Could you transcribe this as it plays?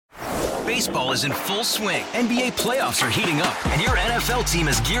Baseball is in full swing. NBA playoffs are heating up, and your NFL team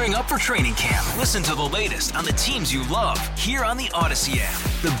is gearing up for training camp. Listen to the latest on the teams you love here on the Odyssey app.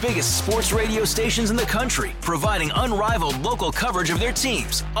 The biggest sports radio stations in the country, providing unrivaled local coverage of their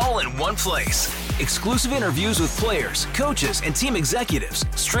teams, all in one place. Exclusive interviews with players, coaches, and team executives,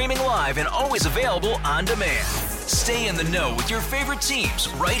 streaming live and always available on demand. Stay in the know with your favorite teams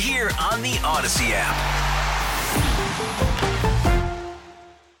right here on the Odyssey app.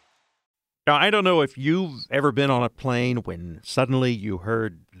 Now, I don't know if you've ever been on a plane when suddenly you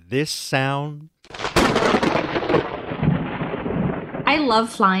heard this sound. I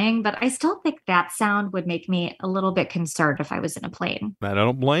love flying, but I still think that sound would make me a little bit concerned if I was in a plane. I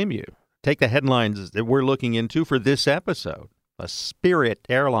don't blame you. Take the headlines that we're looking into for this episode. A Spirit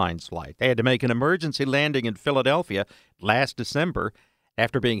Airlines flight. They had to make an emergency landing in Philadelphia last December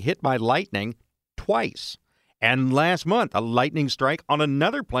after being hit by lightning twice. And last month, a lightning strike on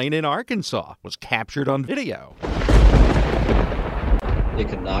another plane in Arkansas was captured on video. It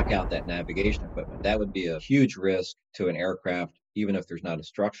can knock out that navigation equipment. That would be a huge risk to an aircraft, even if there's not a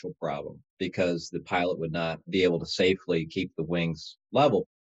structural problem, because the pilot would not be able to safely keep the wings level.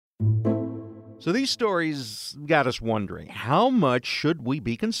 So these stories got us wondering, how much should we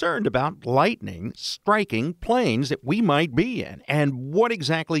be concerned about lightning striking planes that we might be in? And what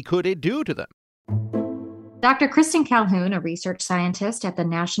exactly could it do to them? Dr. Kristen Calhoun, a research scientist at the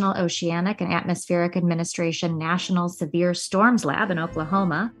National Oceanic and Atmospheric Administration National Severe Storms Lab in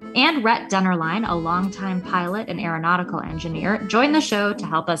Oklahoma, and Rhett Dennerlein, a longtime pilot and aeronautical engineer, joined the show to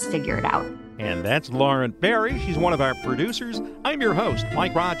help us figure it out. And that's Lauren Berry. She's one of our producers. I'm your host,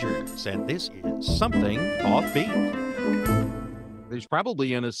 Mike Rogers, and this is Something Offbeat. There's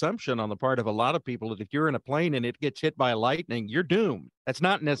probably an assumption on the part of a lot of people that if you're in a plane and it gets hit by lightning, you're doomed. That's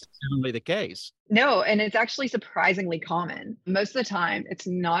not necessarily the case. No, and it's actually surprisingly common. Most of the time, it's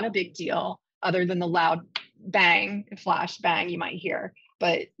not a big deal other than the loud bang, flash bang you might hear.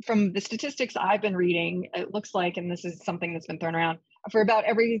 But from the statistics I've been reading, it looks like, and this is something that's been thrown around, for about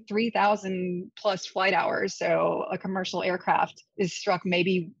every 3,000 plus flight hours, so a commercial aircraft is struck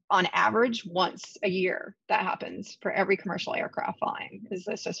maybe on average once a year. That happens for every commercial aircraft flying, is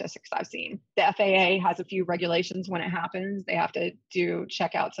the statistics I've seen. The FAA has a few regulations when it happens. They have to do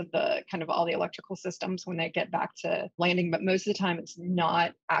checkouts of the kind of all the electrical systems when they get back to landing, but most of the time it's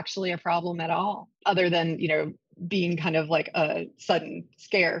not actually a problem at all, other than, being kind of like a sudden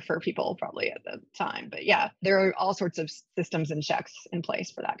scare for people probably at the time. But yeah, there are all sorts of systems and checks in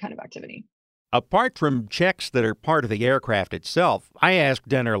place for that kind of activity. Apart from checks that are part of the aircraft itself, I asked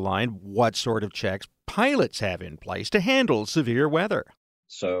Dennerlein what sort of checks pilots have in place to handle severe weather.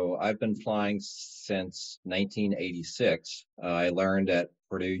 So I've been flying since 1986. I learned at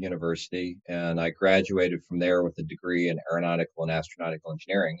Purdue University, and I graduated from there with a degree in aeronautical and astronautical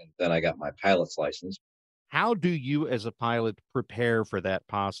engineering. And then I got my pilot's license. How do you as a pilot prepare for that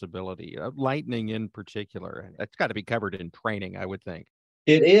possibility? Lightning in particular. That's got to be covered in training, I would think.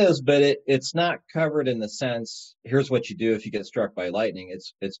 It is, but it's not covered in the sense, here's what you do if you get struck by lightning.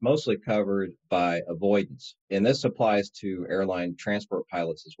 It's mostly covered by avoidance. And this applies to airline transport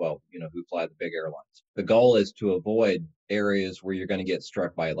pilots as well, who fly the big airlines. The goal is to avoid areas where you're going to get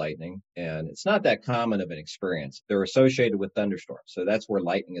struck by lightning. And it's not that common of an experience. They're associated with thunderstorms. So that's where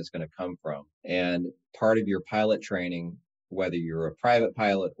lightning is going to come from. And part of your pilot training, whether you're a private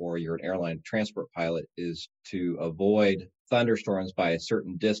pilot or you're an airline transport pilot, is to avoid thunderstorms by a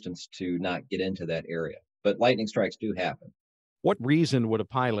certain distance to not get into that area. But lightning strikes do happen. What reason would a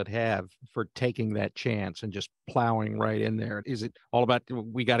pilot have for taking that chance and just plowing right in there? Is it all about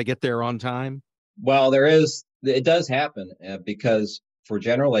we got to get there on time? Well, it does happen because for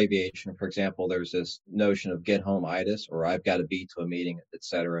general aviation, for example, there's this notion of get home-itis, or I've got to be to a meeting, et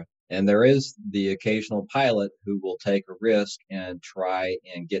cetera. And there is the occasional pilot who will take a risk and try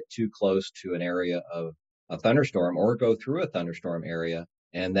and get too close to an area of a thunderstorm or go through a thunderstorm area.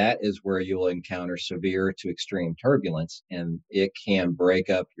 And that is where you'll encounter severe to extreme turbulence, and it can break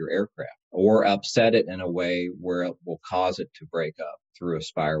up your aircraft or upset it in a way where it will cause it to break up through a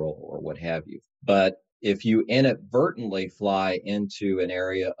spiral or what have you. But if you inadvertently fly into an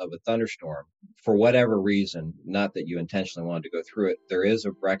area of a thunderstorm, for whatever reason, not that you intentionally wanted to go through it, there is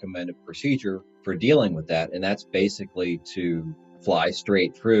a recommended procedure for dealing with that. And that's basically to fly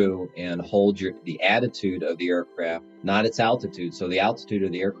straight through and hold the attitude of the aircraft, not its altitude. So the altitude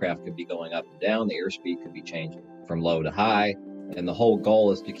of the aircraft could be going up and down. The airspeed could be changing from low to high. And the whole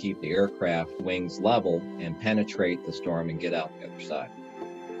goal is to keep the aircraft wings level and penetrate the storm and get out the other side.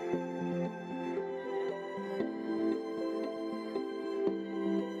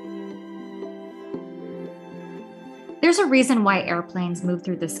 There's There's a reason why airplanes move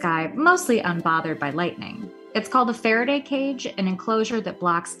through the sky mostly unbothered by lightning. It's called a Faraday cage, an enclosure that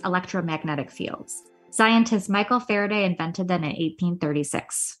blocks electromagnetic fields. Scientist Michael Faraday invented them in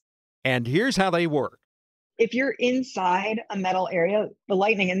 1836. And here's how they work. If you're inside a metal area, the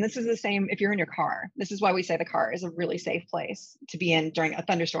lightning, and this is the same if you're in your car. This is why we say the car is a really safe place to be in during a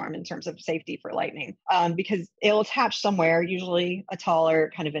thunderstorm in terms of safety for lightning, because it'll attach somewhere, usually a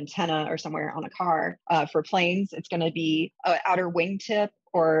taller kind of antenna or somewhere on a car. For planes, it's going to be an outer wingtip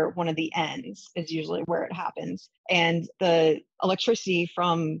or one of the ends is usually where it happens. And the electricity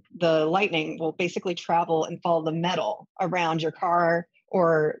from the lightning will basically travel and follow the metal around your car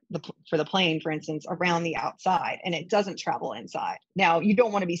or for the plane, for instance, around the outside, and it doesn't travel inside. Now, you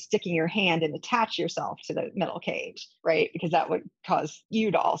don't want to be sticking your hand and attach yourself to the metal cage, right? Because that would cause you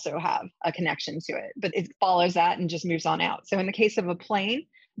to also have a connection to it, but it follows that and just moves on out. So in the case of a plane,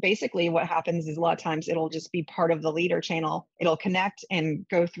 basically what happens is a lot of times it'll just be part of the leader channel. It'll connect and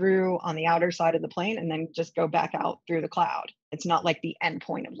go through on the outer side of the plane and then just go back out through the cloud. It's not like the end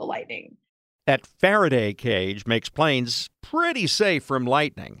point of the lightning. That Faraday cage makes planes pretty safe from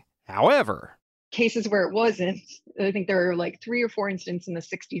lightning. However, cases where it wasn't, I think there were like 3 or 4 instances in the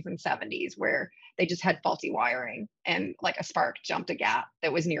 60s and 70s where they just had faulty wiring and like a spark jumped a gap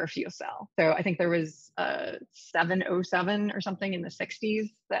that was near a fuel cell. So I think there was a 707 or something in the 60s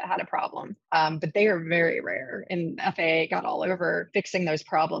that had a problem, but they are very rare. And FAA got all over fixing those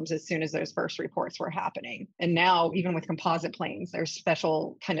problems as soon as those first reports were happening. And now even with composite planes, there's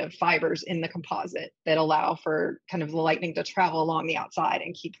special kind of fibers in the composite that allow for kind of the lightning to travel along the outside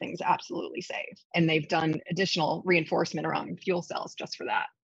and keep things absolutely safe. And they've done additional reinforcement around fuel cells just for that.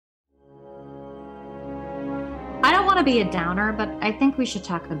 I don't want to be a downer, but I think we should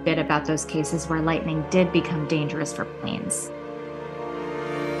talk a bit about those cases where lightning did become dangerous for planes.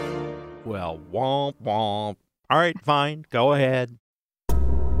 Well, womp womp. All right, fine. Go ahead.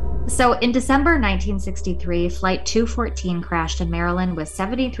 So in December 1963, Flight 214 crashed in Maryland with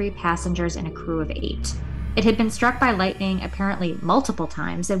 73 passengers and a crew of 8. It had been struck by lightning apparently multiple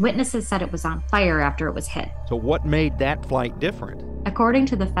times, and witnesses said it was on fire after it was hit. So what made that flight different? According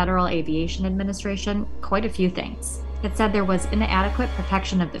to the Federal Aviation Administration, quite a few things. It said there was inadequate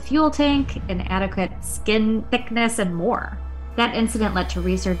protection of the fuel tank, inadequate skin thickness, and more. That incident led to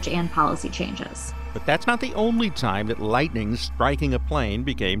research and policy changes. But that's not the only time that lightning striking a plane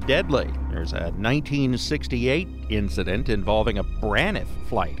became deadly. There's a 1968 incident involving a Braniff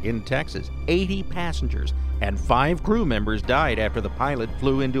flight in Texas. 80 passengers and 5 crew members died after the pilot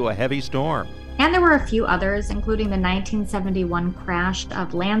flew into a heavy storm. And there were a few others, including the 1971 crash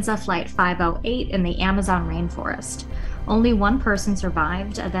of Lanza Flight 508 in the Amazon rainforest. Only one person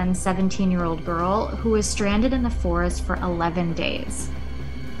survived, a then 17-year-old girl who was stranded in the forest for 11 days.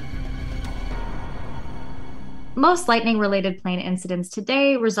 Most lightning-related plane incidents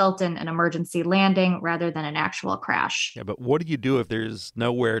today result in an emergency landing rather than an actual crash. Yeah, but what do you do if there's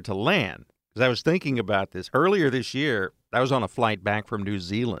nowhere to land? Because I was thinking about this. Earlier this year, I was on a flight back from New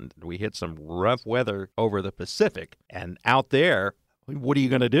Zealand. We hit some rough weather over the Pacific. And out there, what are you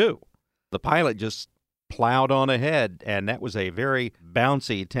going to do? The pilot just plowed on ahead, and that was a very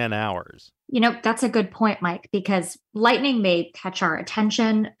bouncy 10 hours. You know, that's a good point, Mike, because lightning may catch our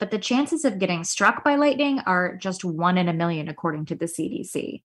attention, but the chances of getting struck by lightning are just 1 in a million, according to the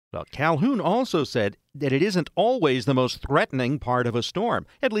CDC. Well, Calhoun also said that it isn't always the most threatening part of a storm,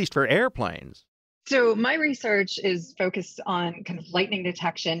 at least for airplanes. So my research is focused on kind of lightning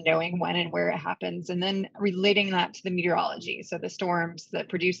detection, knowing when and where it happens, and then relating that to the meteorology, so the storms that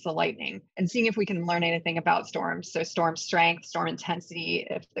produce the lightning, and seeing if we can learn anything about storms. So storm strength, storm intensity,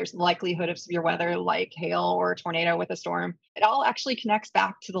 if there's likelihood of severe weather like hail or a tornado with a storm. It all actually connects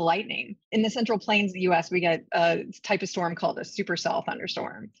back to the lightning. In the Central Plains of the U.S., we get a type of storm called a supercell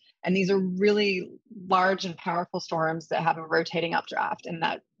thunderstorm. And these are really large and powerful storms that have a rotating updraft. And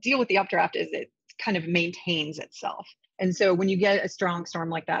that deal with the updraft is it kind of maintains itself. And so when you get a strong storm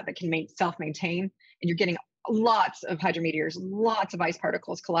like that can self-maintain, and you're getting lots of hydrometeors, lots of ice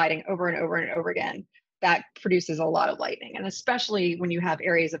particles colliding over and over and over again, that produces a lot of lightning. And especially when you have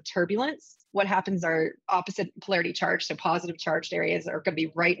areas of turbulence, what happens are opposite polarity charged. So positive charged areas are going to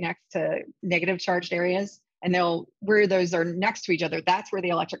be right next to negative charged areas. And where those are next to each other, that's where the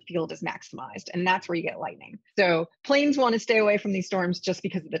electric field is maximized. And that's where you get lightning. So planes want to stay away from these storms just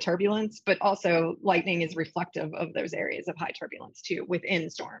because of the turbulence, but also lightning is reflective of those areas of high turbulence too within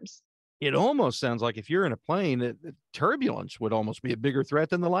storms. It almost sounds like if you're in a plane, the turbulence would almost be a bigger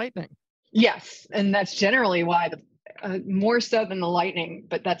threat than the lightning. Yes. And that's generally why more so than the lightning,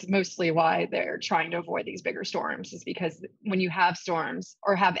 but that's mostly why they're trying to avoid these bigger storms, is because when you have storms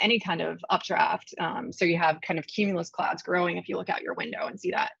or have any kind of updraft, so you have kind of cumulus clouds growing, if you look out your window and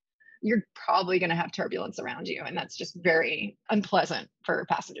see that, you're probably going to have turbulence around you. And that's just very unpleasant for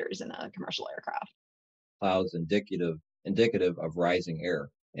passengers in a commercial aircraft. Clouds indicative of rising air,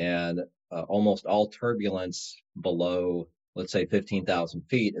 and almost all turbulence below, let's say 15,000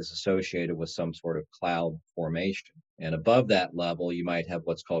 feet, is associated with some sort of cloud formation. And above that level, you might have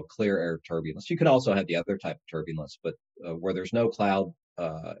what's called clear air turbulence. You could also have the other type of turbulence, but where there's no cloud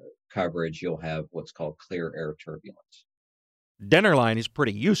coverage, you'll have what's called clear air turbulence. Dennerlein is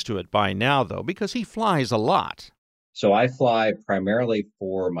pretty used to it by now, though, because he flies a lot. So I fly primarily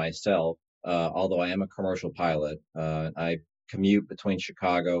for myself, although I am a commercial pilot. I commute between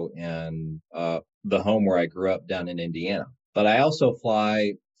Chicago and the home where I grew up down in Indiana. But I also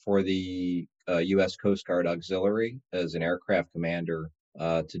fly for the U.S. Coast Guard Auxiliary as an aircraft commander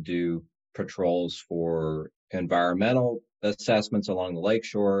to do patrols for environmental assessments along the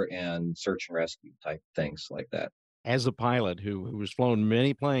lakeshore and search and rescue type things like that. As a pilot who has flown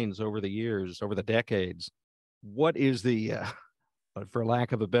many planes over the years, over the decades, what is the, for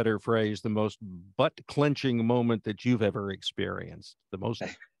lack of a better phrase, the most butt-clenching moment that you've ever experienced, the most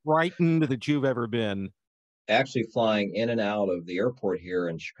frightened that you've ever been? Actually flying in and out of the airport here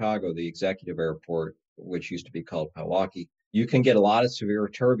in Chicago, the executive airport, which used to be called Pewaukee, you can get a lot of severe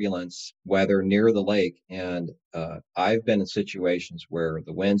turbulence, whether near the lake. And I've been in situations where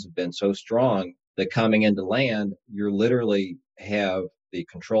the winds have been so strong that coming into land, you literally have the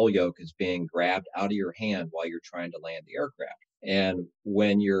control yoke is being grabbed out of your hand while you're trying to land the aircraft. And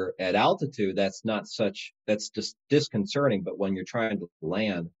when you're at altitude, that's just disconcerting. But when you're trying to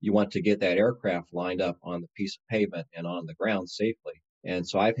land, you want to get that aircraft lined up on the piece of pavement and on the ground safely. And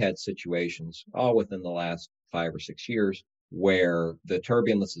so I've had situations all within the last 5 or 6 years where the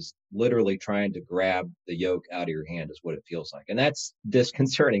turbulence is literally trying to grab the yoke out of your hand, is what it feels like. And that's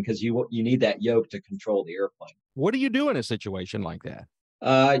disconcerting because you need that yoke to control the airplane. What do you do in a situation like that?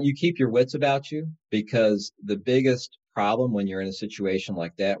 You keep your wits about you, because the biggest problem when you're in a situation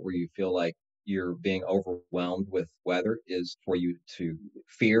like that where you feel like you're being overwhelmed with weather is for you to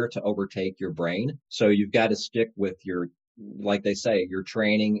fear to overtake your brain. So you've got to stick with your, like they say, your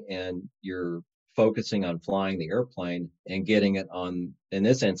training and your focusing on flying the airplane and getting it on, in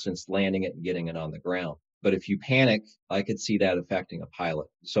this instance, landing it and getting it on the ground. But if you panic, I could see that affecting a pilot.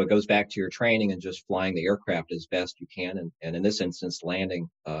 So it goes back to your training and just flying the aircraft as best you can. And in this instance, landing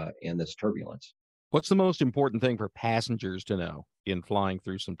in this turbulence. What's the most important thing for passengers to know in flying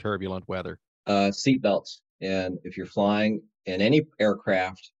through some turbulent weather? Seat belts. And if you're flying in any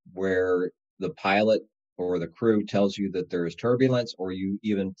aircraft where the pilot or the crew tells you that there is turbulence, or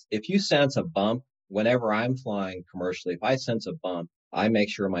if you sense a bump, whenever I'm flying commercially, if I sense a bump, I make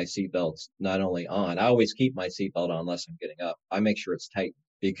sure my seatbelt's not only on. I always keep my seatbelt on unless I'm getting up. I make sure it's tight,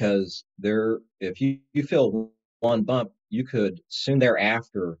 because if you feel one bump, you could soon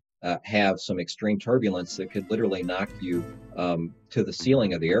thereafter have some extreme turbulence that could literally knock you to the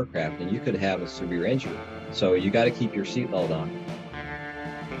ceiling of the aircraft, and you could have a severe injury. So you got to keep your seatbelt on.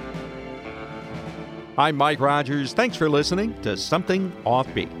 I'm Mike Rogers. Thanks for listening to Something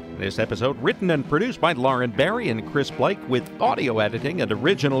Offbeat. This episode written and produced by Lauren Barry and Chris Blake, with audio editing and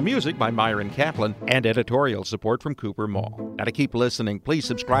original music by Myron Kaplan and editorial support from Cooper Mall. Now, to keep listening, please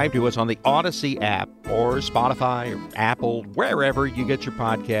subscribe to us on the Odyssey app or Spotify or Apple, wherever you get your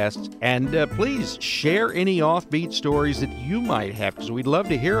podcasts. And please share any offbeat stories that you might have, because we'd love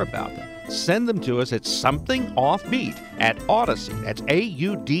to hear about them. Send them to us at somethingoffbeat at Odyssey. That's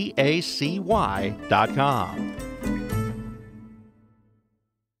AUDACY.com.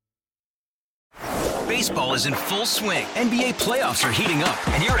 Baseball is in full swing. NBA playoffs are heating up,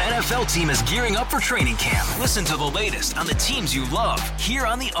 and your NFL team is gearing up for training camp. Listen to the latest on the teams you love here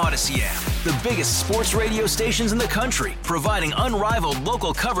on the Odyssey app. The biggest sports radio stations in the country, providing unrivaled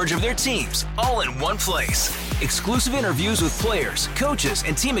local coverage of their teams, all in one place. Exclusive interviews with players, coaches,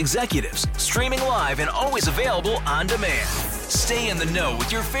 and team executives, streaming live and always available on demand. Stay in the know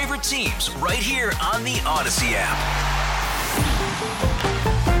with your favorite teams right here on the Odyssey app.